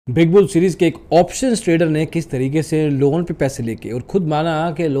Big bull series के एक option trader ने किस तरीके से लोन पे पैसे लेके और खुद माना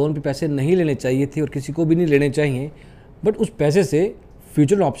कि लोन पे पैसे नहीं लेने चाहिए थे और किसी को भी नहीं लेने चाहिए, बट उस पैसे से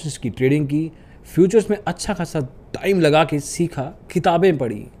फ्यूचर ऑप्शंस की ट्रेडिंग की, फ्यूचर्स में अच्छा खासा टाइम लगा के सीखा, किताबें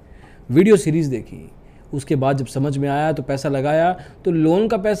पढ़ी, वीडियो सीरीज़ देखी। उसके बाद जब समझ में आया तो पैसा लगाया, तो लोन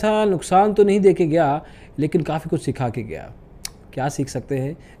का पैसा नुकसान तो नहीं दे के गया, लेकिन काफ़ी कुछ सिखा के गया। क्या सीख सकते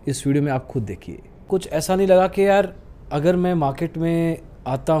हैं इस वीडियो में, आप खुद देखिए। कुछ ऐसा नहीं लगा कि यार अगर मैं मार्केट में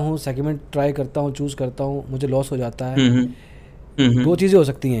आता हूँ, सेगमेंट ट्राई करता हूँ, चूज़ करता हूँ, मुझे लॉस हो जाता है। दो चीज़ें हो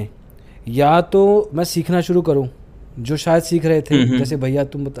सकती हैं, या तो मैं सीखना शुरू करूँ जो शायद सीख रहे थे, जैसे भैया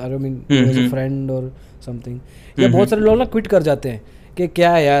तुम बता रहे हो, मीन एज अ फ्रेंड और समथिंग, या बहुत सारे लोग ना क्विट कर जाते हैं कि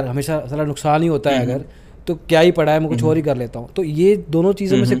क्या है यार, हमेशा सारा नुकसान ही होता है, अगर तो क्या ही पड़ा है, मैं कुछ और ही कर लेता हूँ। तो ये दोनों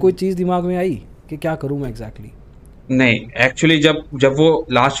चीज़ों में से कोई चीज़ दिमाग में आई कि क्या करूँ मैं एग्जैक्टली? नहीं, एक्चुअली जब जब वो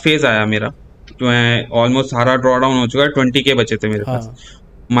लास्ट फेज आया मेरा, तो मैं ऑलमोस्ट सारा ड्रॉ डाउन हो चुका है, 20K बचे थे मेरे पास। हाँ,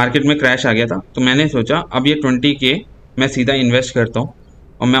 मार्केट में क्रैश आ गया था, तो मैंने सोचा अब ये 20K मैं सीधा इन्वेस्ट करता हूँ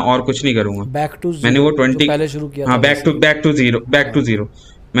और मैं और कुछ नहीं करूंगा। बैक टू मैंने जीरो वो जो 20, पहले शुरू किया था हाँ, वैसे। बैक टू हाँ, जीरो।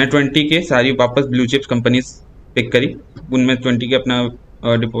 मैं 20K सारी वापस ब्लू चिप्स कंपनीज पिक करी, उनमें 20K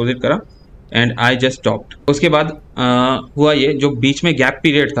अपना डिपॉजिट करा एंड आई जस्ट स्टॉप्ड। उसके बाद हुआ ये, जो बीच में गैप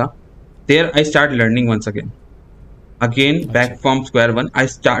पीरियड था, there I start learning once again back अच्छा, from square one. I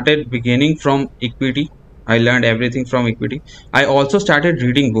started beginning from equity. I learned everything from equity. I also started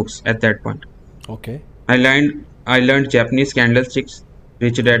reading books at that point. Okay, I learned Japanese candlesticks,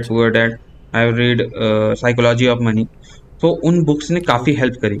 Rich Dad अच्छा, Poor Dad. I read Psychology of Money. तो उन books ने काफ़ी okay,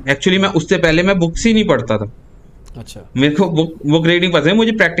 help करी। Actually मैं उससे पहले मैं बुक्स ही नहीं पढ़ता था। अच्छा, मेरे को बुक रीडिंग पसंद है,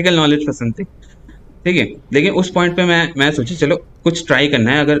 मुझे प्रैक्टिकल नॉलेज पसंद थी। ठीक है, लेकिन उस पॉइंट पे मैं सोची चलो कुछ ट्राई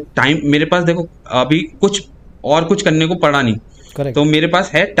करना है। अगर टाइम मेरे पास, देखो अभी कुछ और कुछ करने को पड़ा नहीं, तो करेक्ट, मेरे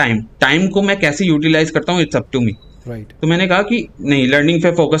पास है टाइम। टाइम को मैं कैसे यूटिलाइज करता हूँ, it's up to me. Right, तो मैंने कहा कि नहीं, लर्निंग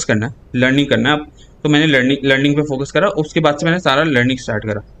पे फोकस करना है, लर्निंग करना है अब। तो मैंने लर्निंग पे फोकस करा। उसके बाद से मैंने सारा लर्निंग स्टार्ट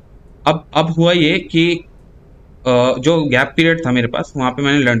करा। अब हुआ ये कि जो गैप पीरियड था मेरे पास, वहाँ पे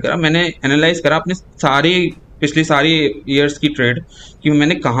मैंने लर्न करा, मैंने एनालाइज करा अपने पिछली सारी ईयर्स की ट्रेड, कि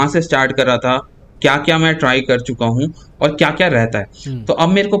मैंने कहाँ से स्टार्ट करा था, क्या क्या मैं ट्राई कर चुका हूँ और क्या क्या रहता है। तो अब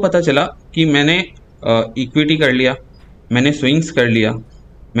मेरे को पता चला कि मैंने इक्विटी कर लिया, मैंने स्विंग्स कर लिया,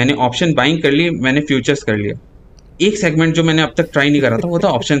 मैंने ऑप्शन बाइंग कर ली, मैंने फ्यूचर्स कर लिया। एक सेगमेंट जो मैंने अब तक ट्राई नहीं करा था वो था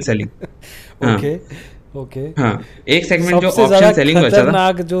ऑप्शन सेलिंग। हाँ, ओके, ओके। हाँ, एक सेगमेंट जो सबसे ज़्यादा ऑप्शन सेलिंग बचा था।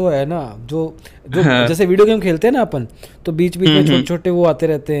 खतरनाक जो है ना, जो जो हाँ। जैसे वीडियो गेम खेलते हैं ना अपन, तो बीच बीच में छोटे हम्म। छोटे वो आते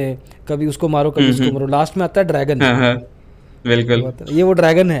रहते हैं, कभी उसको मारो कभी उसको हम्म। मारो, लास्ट में आता है ड्रैगन। हाँ, हाँ, ये बिल्कुल। ये वो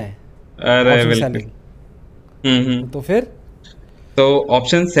ड्रैगन है, अरे ऑप्शन बिल्कुल। सेलिंग। हम्म। तो फिर तो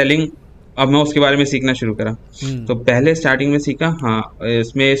ऑप्शन सेलिंग, अब मैं उसके बारे में सीखना शुरू करा। तो हम्म, पहले स्टार्टिंग में सीखा, हाँ,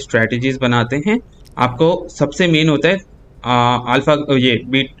 इसमें स्ट्रेटजीज बनाते हैं। आपको सबसे मेन होता है अल्फा, ये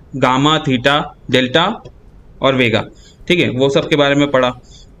बीट, गामा, थीटा, डेल्टा और वेगा। ठीक है, वो सब के बारे में पढ़ा।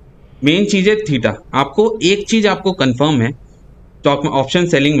 मेन चीज है थीटा। आपको एक चीज आपको कंफर्म है स्टॉक में, ऑप्शन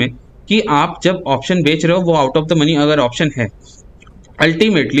सेलिंग में, कि आप जब ऑप्शन बेच रहे हो, वो आउट ऑफ द मनी अगर ऑप्शन है,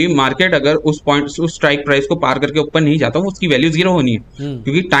 अल्टीमेटली मार्केट अगर उस पॉइंट, उस स्ट्राइक प्राइस को पार करके ऊपर नहीं जाता, वो उसकी वैल्यू जीरो होनी है, हम्म,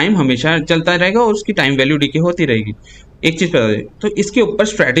 क्योंकि टाइम हमेशा चलता रहेगा और उसकी टाइम वैल्यू डीके होती रहेगी। एक चीज पता है, तो इसके ऊपर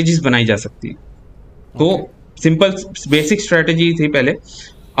स्ट्रेटेजीज बनाई जा सकती है। तो ओके, सिंपल बेसिक स्ट्रेटेजी थी पहले।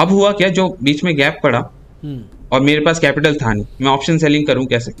 अब हुआ क्या, जो बीच में गैप पड़ा हम्म, और मेरे पास कैपिटल था नहीं, मैं ऑप्शन सेलिंग करूं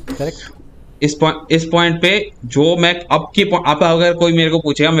कैसे? करेक्ट, इस पॉइंट पे जो मैं अब अगर कोई मेरे को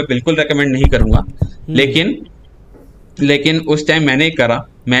पूछेगा, मैं बिल्कुल रेकमेंड नहीं करूंगा, हम्म, लेकिन लेकिन उस टाइम मैंने करा,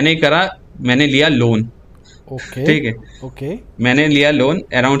 मैंने लिया लोन। ओके, ठीक है, ओके। मैंने लिया लोन,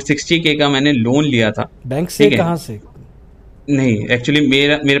 अराउंड 60K का मैंने लोन लिया था। बैंक से ठीक है, कहाँ से? नहीं, एक्चुअली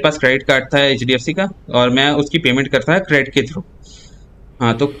मेरे पास क्रेडिट कार्ड था HDFC का, और मैं उसकी पेमेंट करता था क्रेडिट के थ्रू।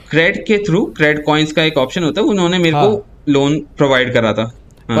 हाँ, तो क्रेडिट के थ्रू, क्रेडिट कॉइन्स का एक ऑप्शन होता है, उन्होंने मेरे को हाँ, लोन प्रोवाइड करा था।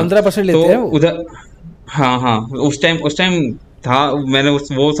 हाँ, 15% तो लेते हैं वो। उधर, हाँ, हाँ, उस टाइम था, मैंने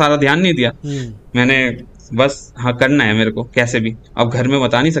वो सारा ध्यान नहीं दिया। हम्म, मैंने बस, हाँ, करना है मेरे को कैसे भी, अब घर में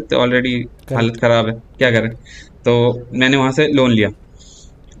बता नहीं सकते, ऑलरेडी हालत करेक्ट, खराब है, क्या करें। तो मैंने वहां से लोन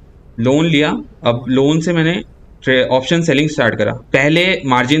लिया। अब लोन से मैंने ऑप्शन सेलिंग स्टार्ट करा। पहले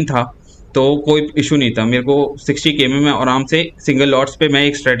मार्जिन था, तो कोई इशू नहीं था मेरे को। 60K में मैं आराम से सिंगल लॉट्स पे मैं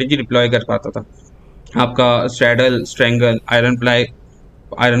एक स्ट्रेटेजी डिप्लॉय कर पाता था। आपका straddle, strangle, iron fly,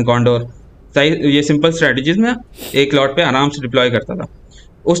 iron condor, सही, ये सिंपल स्ट्रेटेजीज में एक लॉट पे आराम से डिप्लॉय करता था।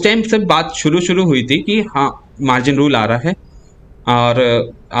 उस टाइम से बात शुरू हुई थी कि हाँ, मार्जिन रूल आ रहा है,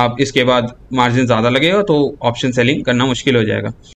 और आप इसके बाद मार्जिन ज़्यादा लगेगा तो ऑप्शन सेलिंग करना मुश्किल हो जाएगा।